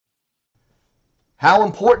How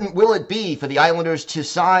important will it be for the Islanders to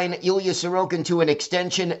sign Ilya Sorokin to an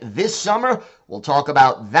extension this summer? We'll talk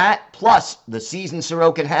about that, plus the season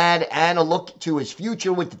Sorokin had and a look to his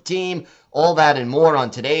future with the team. All that and more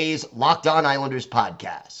on today's Locked On Islanders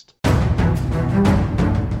podcast.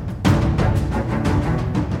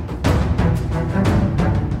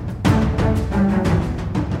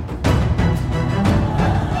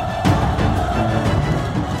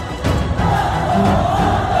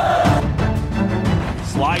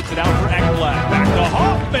 Slides it out for Ekblad. Back to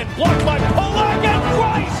Hoffman. Blocked by Pulock and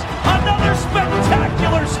Price. Another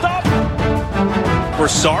spectacular stop.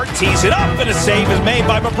 Broussard tees it up and a save is made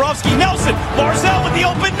by Bobrovsky. Nelson. Barzal with the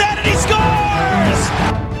open net and he scores!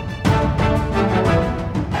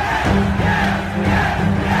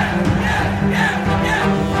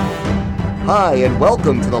 Hi, and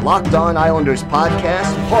welcome to the Locked On Islanders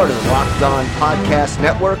podcast, part of the Locked On Podcast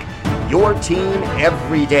Network, your team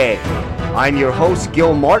every day. I'm your host,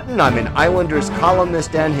 Gil Martin. I'm an Islanders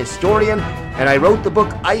columnist and historian, and I wrote the book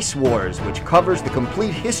Ice Wars, which covers the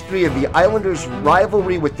complete history of the Islanders'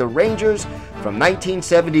 rivalry with the Rangers from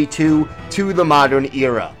 1972 to the modern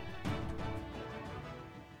era.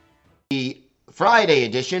 The Friday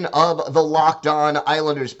edition of the Locked On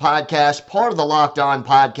Islanders podcast, part of the Locked On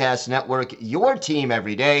Podcast Network, your team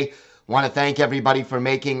every day. Want to thank everybody for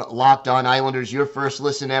making Locked On Islanders your first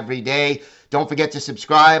listen every day. Don't forget to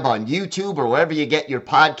subscribe on YouTube or wherever you get your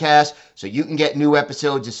podcasts so you can get new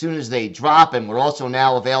episodes as soon as they drop. And we're also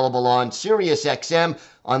now available on SiriusXM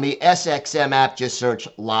on the SXM app. Just search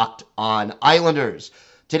Locked On Islanders.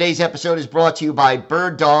 Today's episode is brought to you by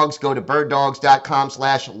Bird Dogs. Go to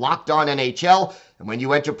birddogs.com/LockedOnNHL. And when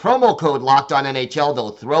you enter promo code LockedOnNHL,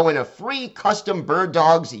 they'll throw in a free custom Bird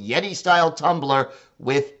Dogs Yeti-style tumbler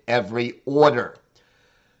with every order.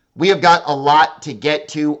 We have got a lot to get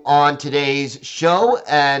to on today's show.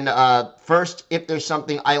 And first, if there's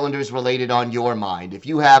something Islanders related on your mind, if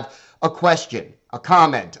you have a question, a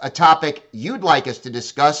comment, a topic you'd like us to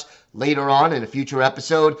discuss later on in a future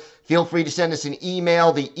episode, feel free to send us an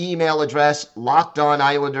email. The email address,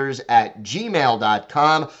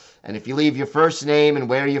 lockedonislanders@gmail.com. And if you leave your first name and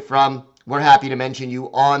where you're from, we're happy to mention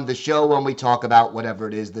you on the show when we talk about whatever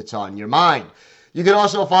it is that's on your mind. You can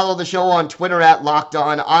also follow the show on Twitter at Locked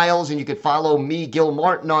On Isles, and you can follow me, Gil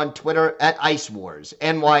Martin, on Twitter at Ice Wars,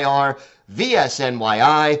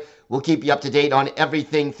 NYR_VSNYI. We'll keep you up to date on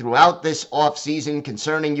everything throughout this offseason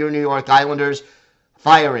concerning your New York Islanders.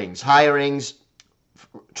 Firings, hirings,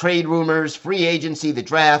 trade rumors, free agency, the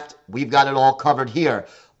draft. We've got it all covered here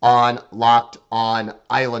on Locked On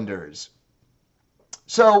Islanders.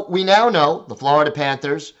 So we now know the Florida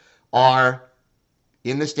Panthers are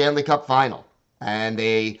in the Stanley Cup Final. And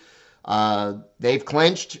they've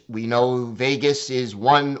clinched. We know Vegas is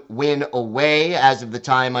one win away as of the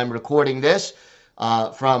time I'm recording this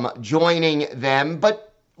from joining them.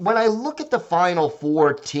 But when I look at the final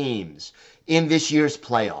four teams in this year's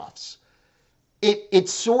playoffs, it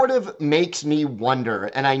sort of makes me wonder.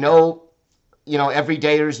 And I know,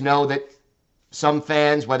 everydayers know that some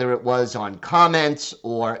fans, whether it was on comments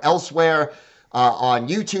or elsewhere on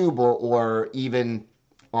YouTube or even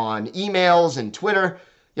on emails and Twitter,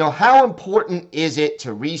 how important is it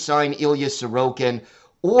to re-sign Ilya Sorokin?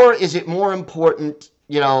 Or is it more important,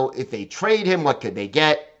 if they trade him, what could they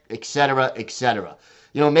get, et cetera, et cetera?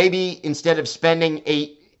 Maybe instead of spending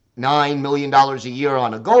 $8-9 million a year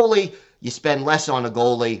on a goalie, you spend less on a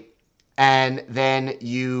goalie, and then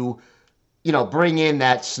you bring in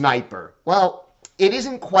that sniper. Well, it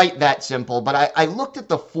isn't quite that simple, but I looked at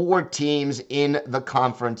the four teams in the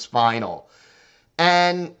conference final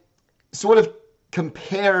and sort of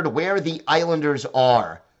compared where the Islanders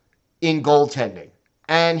are in goaltending.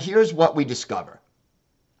 And here's what we discover.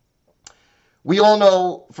 We all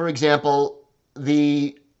know, for example,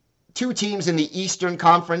 the two teams in the Eastern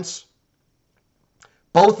Conference,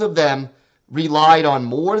 both of them relied on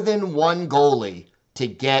more than one goalie to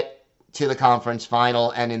get to the conference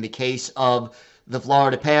final, and in the case of the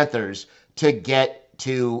Florida Panthers, to get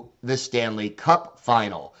to the Stanley Cup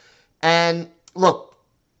final. And look,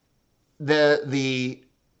 the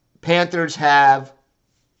Panthers have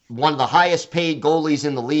one of the highest paid goalies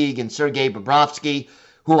in the league in Sergei Bobrovsky,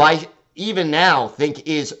 who I even now think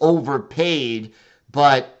is overpaid,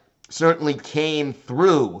 but certainly came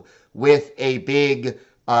through with a big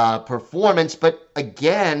performance. But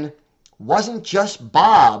again, wasn't just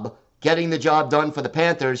Bob getting the job done for the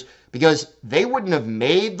Panthers, because they wouldn't have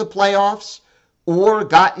made the playoffs or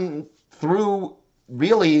gotten through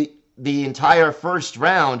really the entire first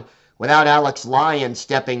round without Alex Lyon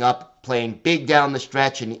stepping up, playing big down the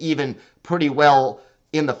stretch, and even pretty well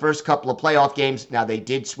in the first couple of playoff games. Now, they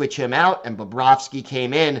did switch him out, and Bobrovsky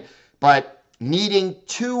came in, but needing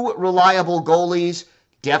two reliable goalies,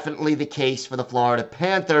 definitely the case for the Florida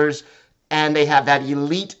Panthers, and they have that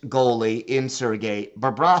elite goalie in Sergei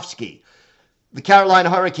Bobrovsky. The Carolina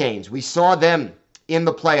Hurricanes, we saw them in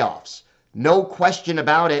the playoffs. No question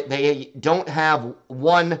about it. They don't have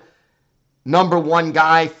one number one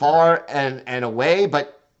guy far and away,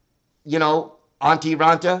 but, you know, Antti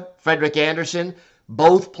Ranta, Frederik Andersen,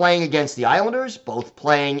 both playing against the Islanders, both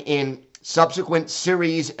playing in subsequent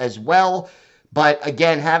series as well. But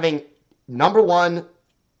again, having number one,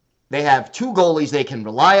 they have two goalies they can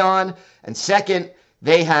rely on. And second,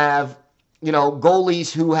 they have, you know,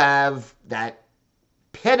 goalies who have that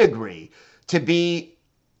pedigree to be,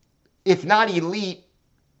 if not elite,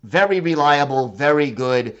 very reliable, very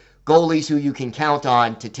good goalies who you can count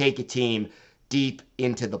on to take a team deep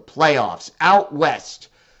into the playoffs. Out west,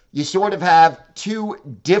 you sort of have two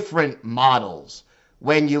different models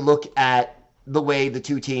when you look at the way the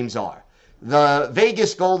two teams are. The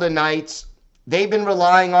Vegas Golden Knights, they've been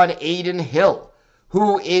relying on Adin Hill,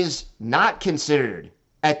 who is not considered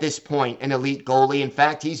at this point an elite goalie. In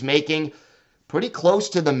fact, he's making pretty close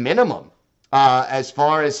to the minimum as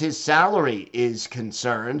far as his salary is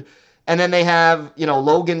concerned. And then they have, you know,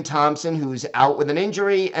 Logan Thompson, who's out with an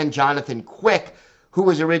injury, and Jonathan Quick, who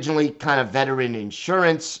was originally kind of veteran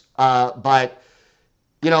insurance. But,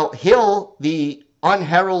 you know, Hill, the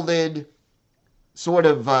unheralded sort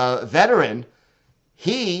of veteran,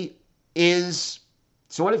 he is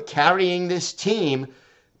sort of carrying this team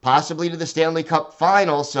possibly to the Stanley Cup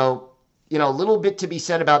final. So, you know, a little bit to be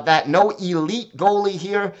said about that. No elite goalie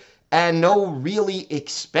here and no really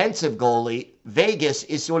expensive goalie. Vegas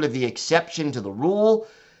is sort of the exception to the rule.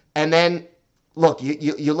 And then, look,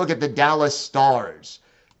 you look at the Dallas Stars,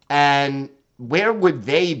 and where would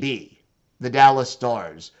they be, the Dallas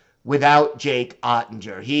Stars, without Jake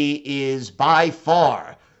Ottinger? He is by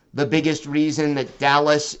far the biggest reason that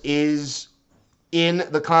Dallas is in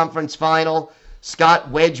the conference final. Scott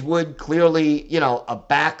Wedgwood, clearly, you know, a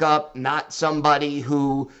backup, not somebody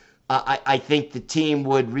who I think the team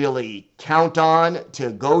would really count on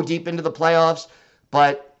to go deep into the playoffs.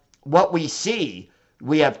 But what we see,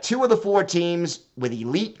 we have two of the four teams with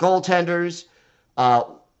elite goaltenders,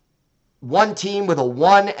 one team with a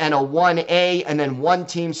 1 and a 1A, and then one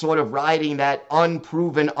team sort of riding that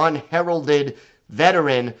unproven, unheralded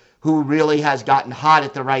veteran who really has gotten hot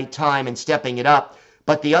at the right time and stepping it up.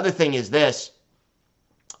 But the other thing is this.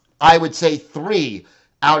 I would say 3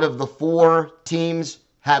 out of the 4 teams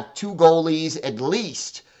have 2 goalies at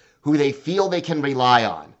least who they feel they can rely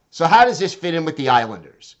on. So how does this fit in with the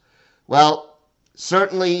Islanders? Well,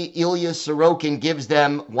 certainly Ilya Sorokin gives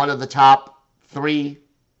them one of the top 3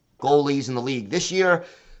 goalies in the league this year,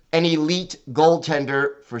 an elite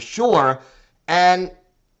goaltender for sure. And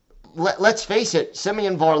let's face it,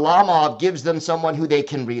 Semyon Varlamov gives them someone who they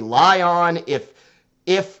can rely on if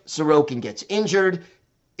Sorokin gets injured,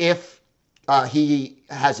 if he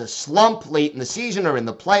has a slump late in the season or in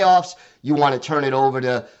the playoffs. You want to turn it over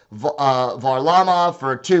to Varlamov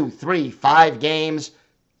for 2, 3, 5 games.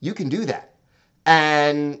 You can do that.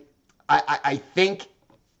 And I think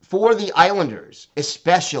for the Islanders,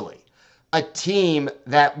 especially, a team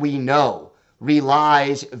that we know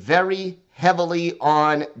relies very heavily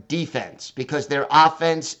on defense because their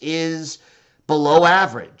offense is below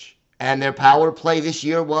average and their power play this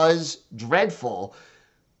year was dreadful.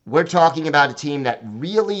 We're talking about a team that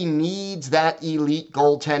really needs that elite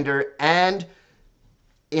goaltender, and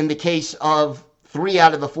in the case of 3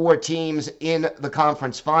 out of the 4 teams in the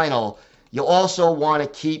conference final, you also want to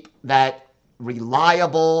keep that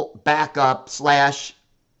reliable backup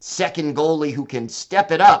 / second goalie who can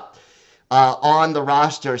step it up on the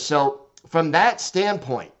roster. So from that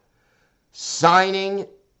standpoint, signing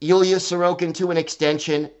Ilya Sorokin to an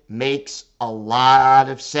extension makes a lot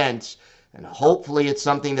of sense. And hopefully it's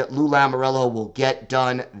something that Lou Lamoriello will get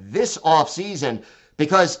done this offseason,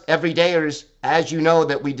 because everydayers, as you know,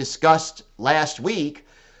 that we discussed last week,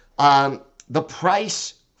 the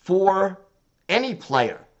price for any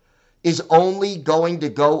player is only going to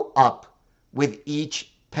go up with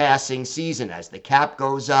each passing season. As the cap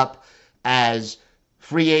goes up, as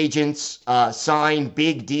free agents sign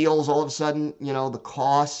big deals, all of a sudden, you know, the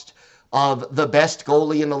cost of the best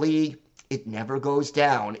goalie in the league, it never goes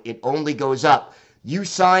down. It only goes up. You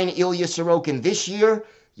sign Ilya Sorokin this year,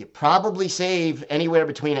 you probably save anywhere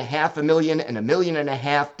between $500,000 and $1.5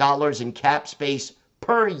 million in cap space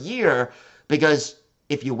per year, because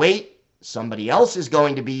if you wait, somebody else is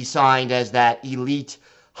going to be signed as that elite,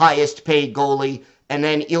 highest paid goalie, and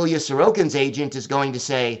then Ilya Sorokin's agent is going to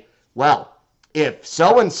say, well, If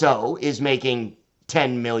so-and-so is making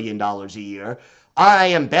 $10 million a year, I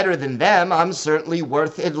am better than them. I'm certainly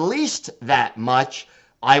worth at least that much.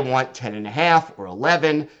 I want 10.5 or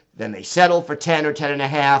 11. Then they settle for 10 or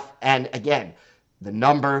 10.5. And again, the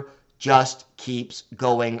number just keeps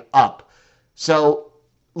going up. So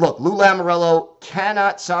look, Lou Lamoriello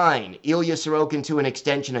cannot sign Ilya Sorokin to an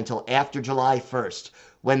extension until after July 1st,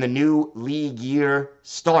 when the new league year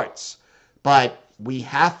starts. But we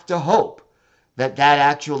have to hope that that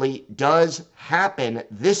actually does happen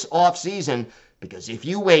this offseason, because if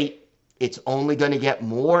you wait, it's only going to get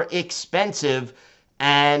more expensive.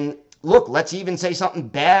 And look, let's even say something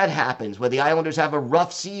bad happens where the Islanders have a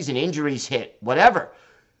rough season, injuries hit, whatever.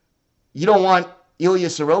 You don't want Ilya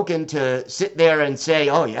Sorokin to sit there and say,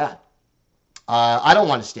 oh, yeah, I don't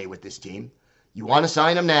want to stay with this team. You want to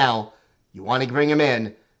sign him now, you want to bring him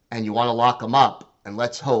in, and you want to lock him up. And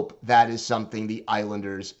let's hope that is something the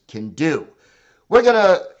Islanders can do. We're going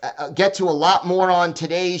to get to a lot more on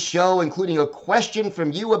today's show, including a question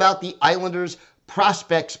from you about the Islanders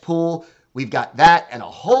prospects pool. We've got that and a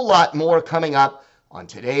whole lot more coming up on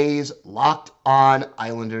today's Locked On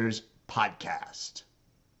Islanders podcast.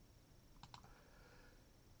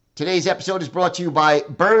 Today's episode is brought to you by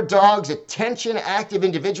Bird Dogs. Attention active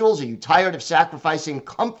individuals, are you tired of sacrificing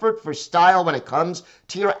comfort for style when it comes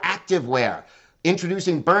to your activewear?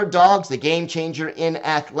 Introducing Bird Dogs, the game changer in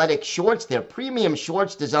athletic shorts. They're premium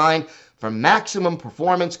shorts designed for maximum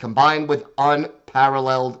performance combined with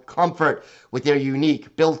unparalleled comfort. With their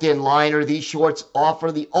unique built-in liner, these shorts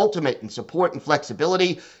offer the ultimate in support and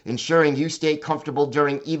flexibility, ensuring you stay comfortable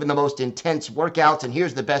during even the most intense workouts. And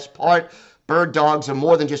here's the best part. Bird Dogs are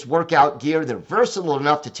more than just workout gear. They're versatile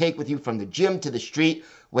enough to take with you from the gym to the street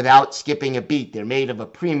without skipping a beat. They're made of a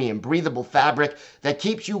premium breathable fabric that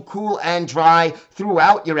keeps you cool and dry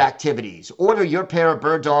throughout your activities. Order your pair of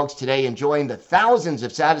Bird Dogs today and join the thousands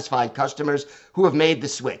of satisfied customers who have made the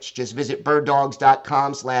switch. Just visit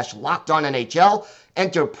birddogs.com/LockedOnNHL.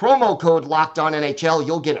 Enter promo code LockedOnNHL.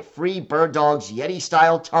 You'll get a free Bird Dogs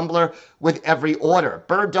Yeti-style tumbler with every order.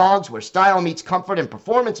 Bird Dogs, where style meets comfort and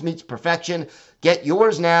performance meets perfection. Get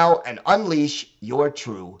yours now and unleash your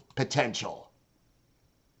true potential.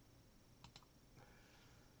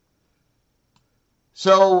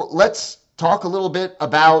 So let's talk a little bit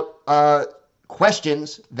about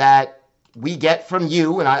questions that we get from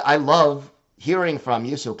you, and I love hearing from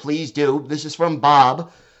you, so please do. This is from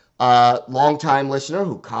Bob, longtime listener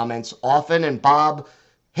who comments often. And Bob,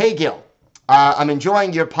 hey Gil, I'm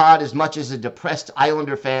enjoying your pod as much as a depressed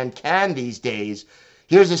Islander fan can these days.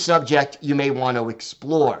 Here's a subject you may want to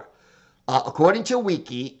explore. According to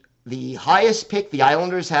Wiki, the highest pick the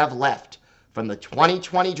Islanders have left from the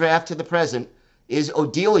 2020 draft to the present is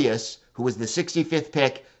Odelius, who was the 65th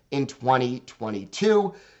pick in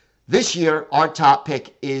 2022. This year, our top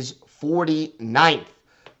pick is 49th.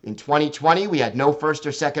 In 2020, we had no first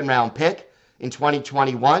or second round pick. In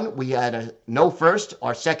 2021, we had no first.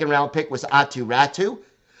 Our second round pick was Aatu Räty.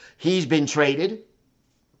 He's been traded.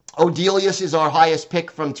 Odelius is our highest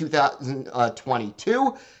pick from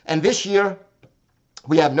 2022. And this year,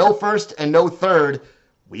 we have no first and no third.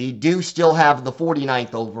 We do still have the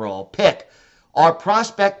 49th overall pick. Our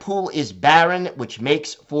prospect pool is barren, which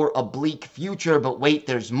makes for a bleak future. But wait,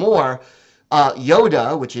 there's more.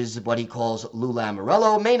 Yoda, which is what he calls Lou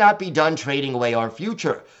Lamoriello, may not be done trading away our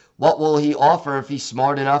future. What will he offer if he's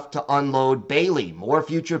smart enough to unload Bailey? More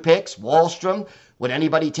future picks? Wallstrom? Would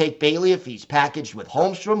anybody take Bailey if he's packaged with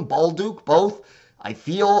Holmstrom, Bolduc, both? I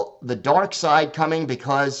feel the dark side coming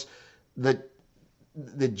because the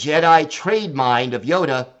Jedi trade mind of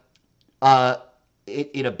Yoda,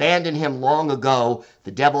 it abandoned him long ago.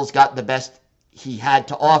 The Devils got the best he had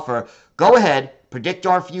to offer. Go ahead, predict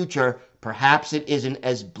our future. Perhaps it isn't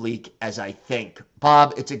as bleak as I think.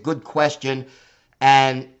 Bob, it's a good question,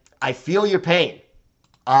 and I feel your pain.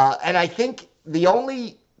 And I think the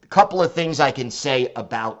only couple of things I can say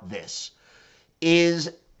about this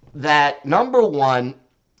is that, number one,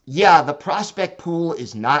 yeah, the prospect pool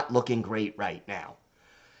is not looking great right now.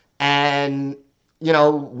 And you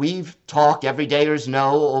know, we've talked, everydayers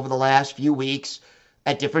know, over the last few weeks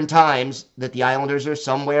at different times that the Islanders are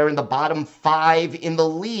somewhere in the bottom 5 in the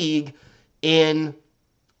league in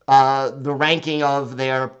the ranking of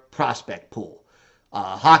their prospect pool.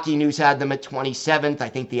 Hockey News had them at 27th. I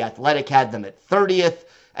think The Athletic had them at 30th.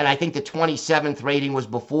 And I think the 27th rating was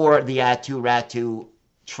before the Aatu Räty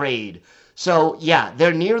trade. So, yeah,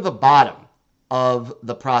 they're near the bottom of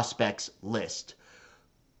the prospects list.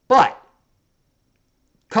 But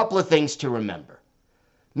couple of things to remember.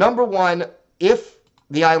 Number one, if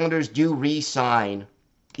the Islanders do re-sign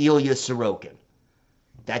Ilya Sorokin,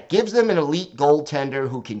 That gives them an elite goaltender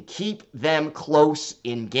who can keep them close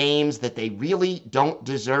in games that they really don't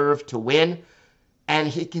deserve to win, and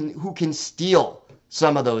who can steal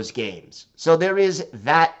some of those games. So there is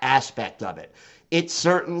that aspect of it. It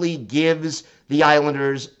certainly gives the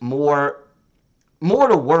Islanders more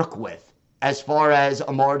to work with as far as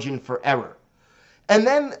a margin for error. And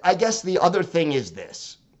then I guess the other thing is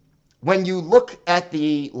this. When you look at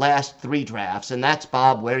the last 3 drafts, and that's,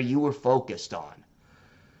 Bob, where you were focused on,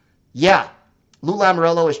 yeah, Lou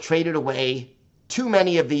Lamoriello has traded away too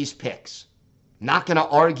many of these picks. Not going to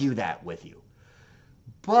argue that with you.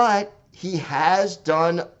 But he has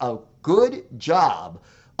done a good job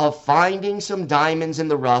of finding some diamonds in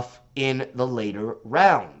the rough in the later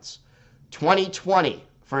rounds. 2020,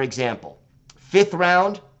 for example, 5th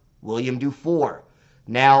round, William Dufour,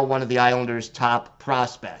 now one of the Islanders' top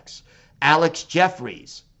prospects. Alex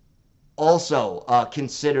Jeffries, also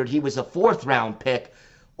considered, he was a 4th round pick,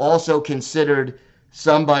 also considered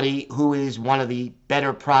somebody who is one of the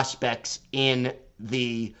better prospects in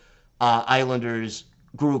the Islanders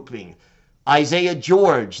grouping. Isaiah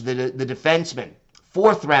George, the defenseman,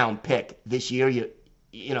 4th round pick this year,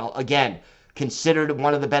 you know, again, considered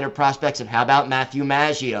one of the better prospects. And how about Matthew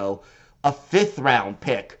Maggio, a 5th round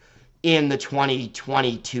pick in the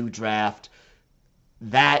 2022 draft?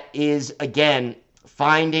 That is, again,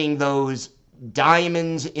 finding those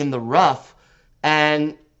diamonds in the rough.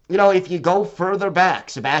 And, you know, if you go further back,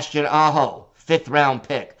 Sebastian Aho, 5th round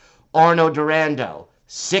pick. Arno Durando,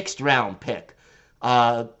 6th round pick.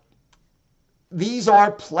 These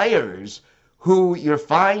are players who you're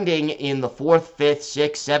finding in the 4th, 5th,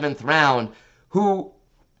 6th, 7th round who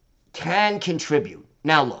can contribute.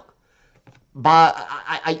 Now, look,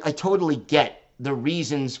 I totally get the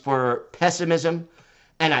reasons for pessimism,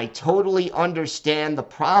 and I totally understand the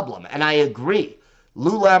problem, and I agree.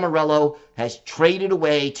 Lou Lamoriello has traded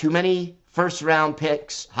away too many first-round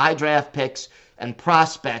picks, high draft picks, and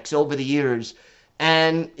prospects over the years,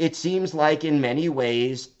 and it seems like in many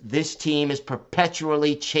ways this team is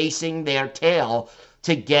perpetually chasing their tail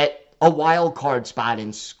to get a wild card spot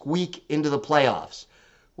and squeak into the playoffs.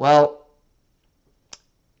 Well,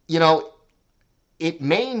 you know, it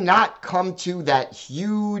may not come to that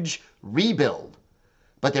huge rebuild,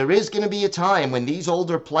 but there is going to be a time when these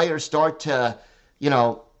older players start to, you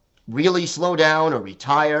know, really slow down or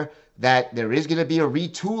retire, that there is going to be a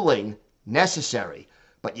retooling necessary.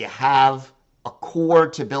 But you have a core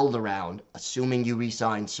to build around, assuming you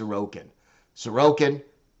re-sign Sorokin. Sorokin,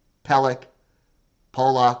 Pelech,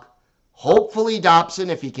 Polak, hopefully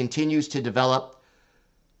Dobson if he continues to develop,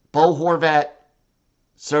 Bo Horvat,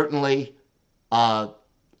 certainly,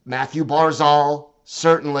 Matthew Barzal,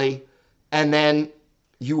 certainly, and then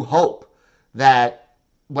you hope that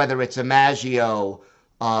whether it's a Maggio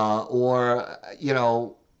or, you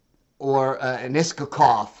know, or an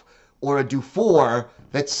Iskakov or a Dufour,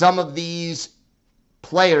 that some of these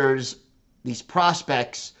players, these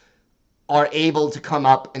prospects, are able to come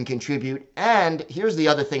up and contribute. And here's the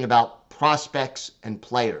other thing about prospects and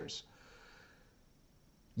players.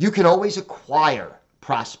 You can always acquire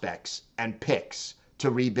prospects and picks to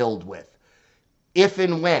rebuild with. If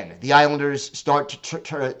and when the Islanders start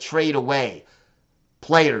to trade away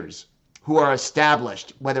players who are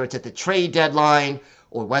established, whether it's at the trade deadline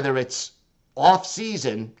or whether it's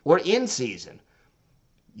off-season or in-season,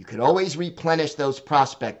 you can always replenish those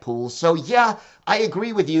prospect pools. So, yeah, I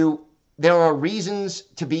agree with you. There are reasons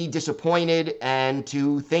to be disappointed and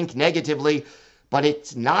to think negatively, but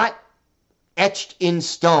it's not etched in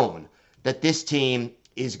stone that this team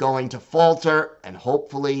is going to falter, and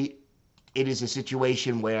hopefully it is a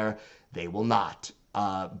situation where they will not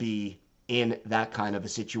be in that kind of a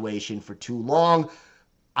situation for too long.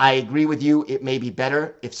 I agree with you. It may be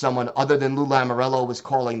better if someone other than Lou Lamoriello was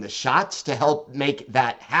calling the shots to help make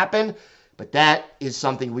that happen, but that is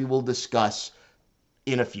something we will discuss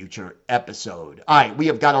in a future episode. All right, we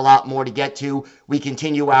have got a lot more to get to. We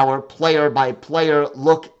continue our player-by-player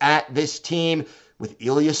look at this team with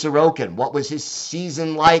Ilya Sorokin. What was his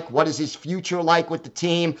season like? What is his future like with the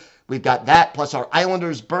team? We've got that, plus our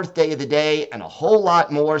Islanders' birthday of the day, and a whole lot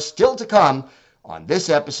more still to come on this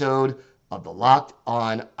episode of the Locked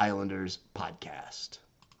On Islanders podcast.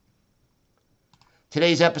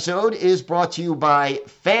 Today's episode is brought to you by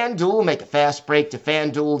FanDuel. Make a fast break to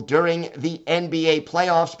FanDuel during the NBA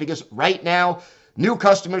playoffs, because right now, new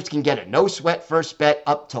customers can get a no-sweat first bet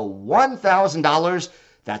up to $1,000.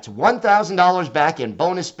 That's $1,000 back in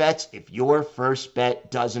bonus bets if your first bet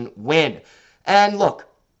doesn't win. And look,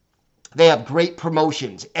 they have great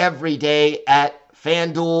promotions every day at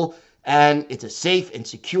FanDuel, and it's a safe and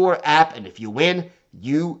secure app, and if you win,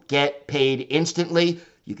 you get paid instantly.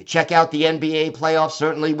 You could check out the NBA playoffs,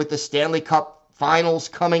 certainly with the Stanley Cup Finals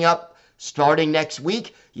coming up starting next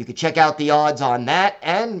week. You could check out the odds on that.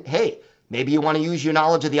 And hey, maybe you want to use your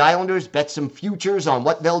knowledge of the Islanders, bet some futures on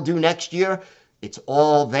what they'll do next year. It's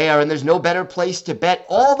all there, and there's no better place to bet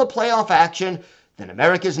all the playoff action than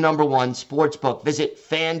America's #1 sportsbook. Visit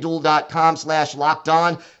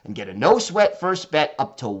FanDuel.com/LockedOn and get a no-sweat first bet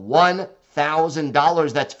up to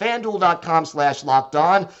 $1,000. That's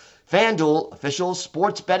FanDuel.com/LockedOn. FanDuel, official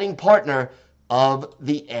sports betting partner of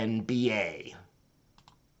the NBA.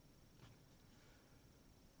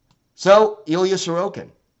 So, Ilya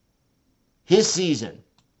Sorokin, his season,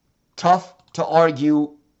 tough to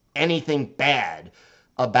argue anything bad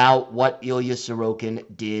about what Ilya Sorokin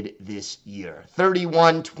did this year.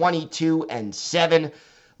 31, 22, and 7,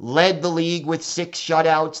 led the league with 6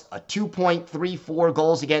 shutouts, a 2.34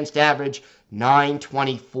 goals against average,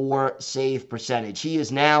 924 save percentage. He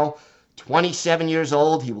is now 27 years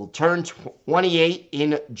old. He will turn 28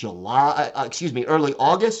 in early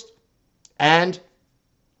August. And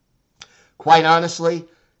quite honestly,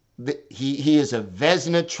 he is a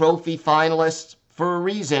Vezina Trophy finalist for a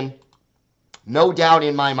reason. No doubt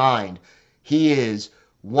in my mind, he is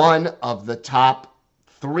one of the top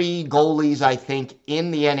 3 goalies, I think,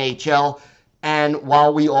 in the NHL. And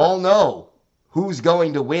while we all know who's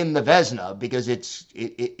going to win the Vezina, because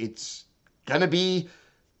it's going to be,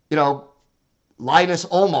 Linus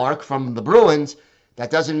Ullmark from the Bruins,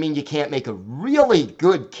 that doesn't mean you can't make a really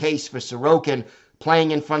good case for Sorokin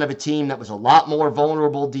playing in front of a team that was a lot more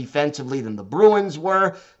vulnerable defensively than the Bruins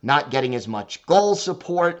were, not getting as much goal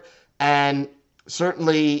support, and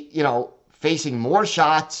certainly, facing more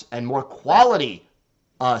shots and more quality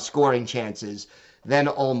scoring chances than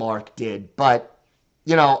Ullmark did. But,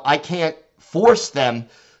 I can't force them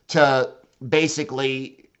to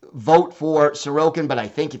basically vote for Sorokin, but I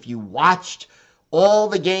think if you watched all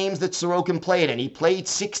the games that Sorokin played, and he played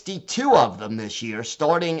 62 of them this year,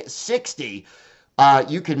 starting 60,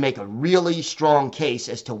 you could make a really strong case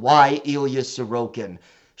as to why Ilya Sorokin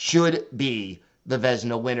should be the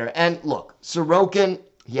Vezina winner. And look, Sorokin,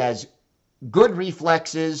 he has good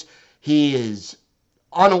reflexes. He is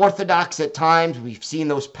unorthodox at times. We've seen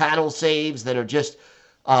those paddle saves that are just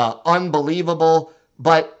unbelievable.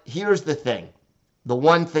 But here's the thing. The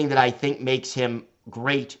one thing that I think makes him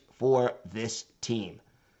great for this team.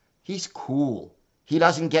 He's cool. He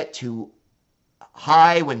doesn't get too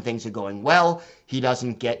high when things are going well. He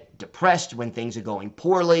doesn't get depressed when things are going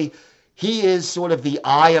poorly. He is sort of the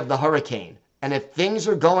eye of the hurricane. And if things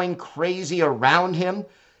are going crazy around him,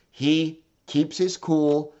 he keeps his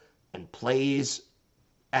cool and plays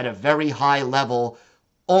at a very high level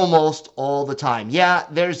almost all the time. Yeah,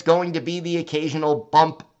 there's going to be the occasional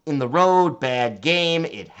bump in the road, bad game.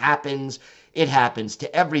 It happens. It happens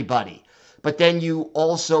to everybody. But then you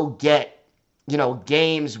also get,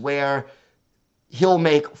 games where he'll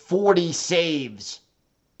make 40 saves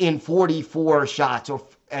in 44 shots,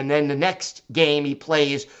 and then the next game he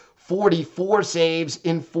plays 44 saves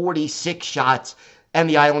in 46 shots, and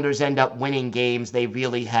the Islanders end up winning games they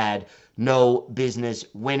really had no business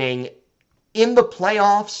winning. In the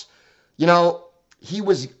playoffs, he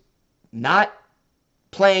was not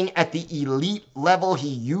playing at the elite level he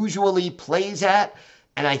usually plays at,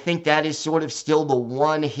 and I think that is sort of still the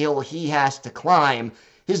one hill he has to climb.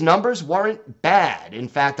 His numbers weren't bad. In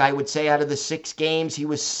fact, I would say out of the 6 games, he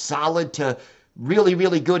was solid to really,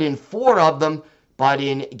 really good in 4 of them. But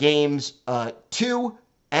in games 2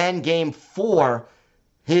 and game 4,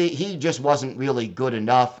 he just wasn't really good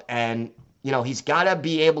enough. And, he's got to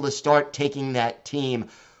be able to start taking that team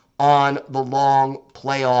on the long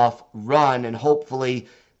playoff run. And hopefully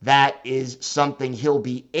that is something he'll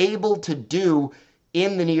be able to do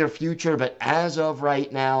in the near future. But as of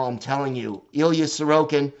right now, I'm telling you, Ilya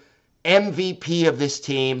Sorokin, MVP of this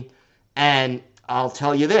team. And I'll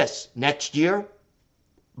tell you this, next year,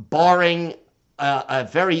 barring a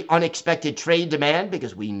very unexpected trade demand,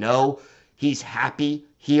 because we know he's happy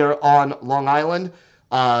here on Long Island,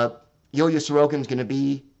 Ilya Sorokin's going to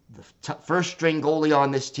be the first-string goalie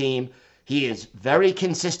on this team. He is very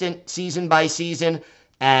consistent season by season,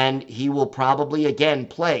 and he will probably, again,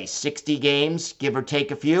 play 60 games, give or take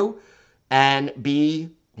a few, and be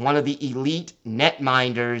one of the elite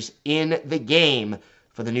netminders in the game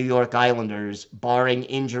for the New York Islanders, barring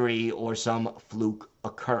injury or some fluke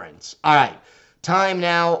occurrence. All right, time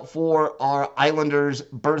now for our Islanders'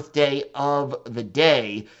 birthday of the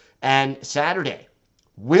day, and Saturday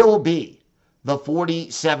will be the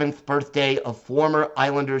 47th birthday of former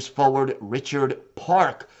Islanders forward Richard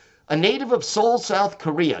Park, a native of Seoul, South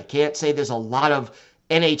Korea. Can't say there's a lot of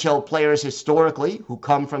NHL players historically who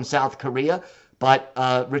come from South Korea, But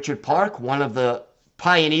Richard Park, one of the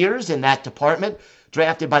pioneers in that department,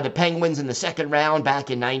 drafted by the Penguins in the second round back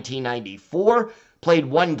in 1994, played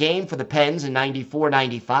one game for the Pens in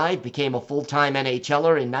 94-95, became a full-time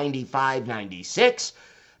NHLer in 95-96,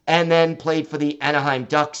 and then played for the Anaheim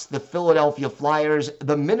Ducks, the Philadelphia Flyers,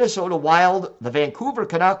 the Minnesota Wild, the Vancouver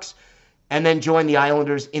Canucks, and then joined the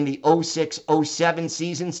Islanders in the 06-07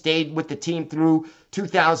 season, stayed with the team through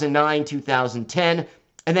 2009-2010,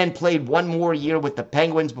 and then played one more year with the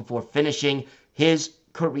Penguins before finishing his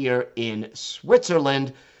career in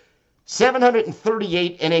Switzerland.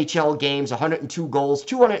 738 NHL games, 102 goals,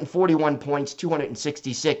 241 points,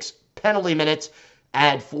 266 penalty minutes,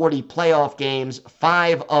 add 40 playoff games,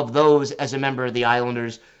 5 of those as a member of the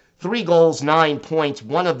Islanders, 3 goals, 9 points,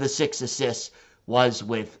 1 of the 6 assists was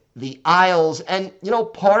with the Isles. And,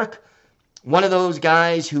 Park, one of those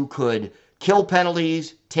guys who could kill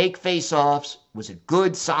penalties, take face-offs, was a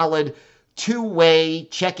good, solid, two-way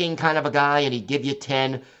checking kind of a guy, and he'd give you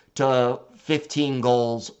 10 to 15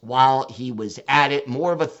 goals while he was at it.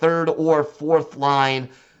 More of a third or fourth line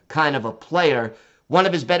kind of a player. One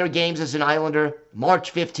of his better games as an Islander,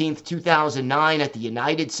 March 15th, 2009 at the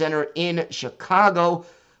United Center in Chicago.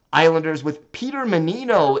 Islanders with Peter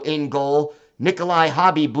Menino in goal, Nikolai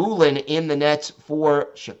Khabibulin in the nets for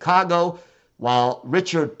Chicago, while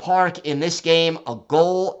Richard Park in this game, a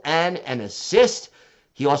goal and an assist.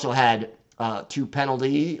 He also had 2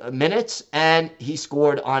 penalty minutes, and he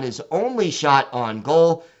scored on his only shot on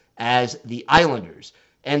goal as the Islanders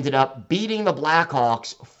ended up beating the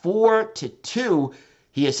Blackhawks 4-2.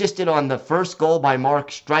 He assisted on the first goal by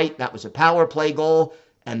Mark Streit. That was a power play goal,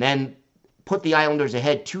 and then put the Islanders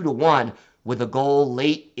ahead 2-1 with a goal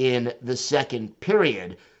late in the second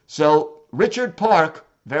period. So Richard Park,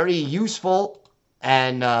 very useful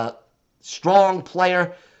and strong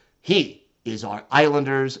player. He is our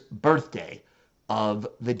Islanders' birthday of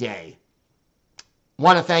the day.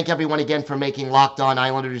 Want to thank everyone again for making Locked On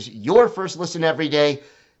Islanders your first listen every day.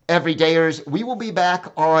 Everydayers, we will be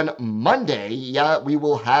back on Monday. Yeah, we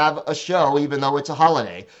will have a show, even though it's a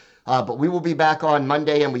holiday. But we will be back on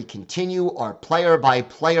Monday, and we continue our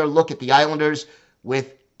player-by-player look at the Islanders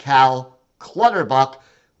with Cal Clutterbuck.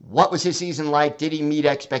 What was his season like? Did he meet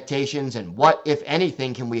expectations? And what, if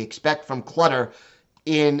anything, can we expect from Clutter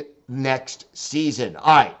in next season?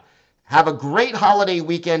 All right. Have a great holiday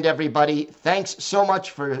weekend, everybody. Thanks so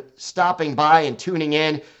much for stopping by and tuning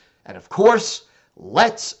in. And, of course,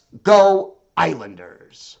 let's go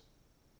Islanders.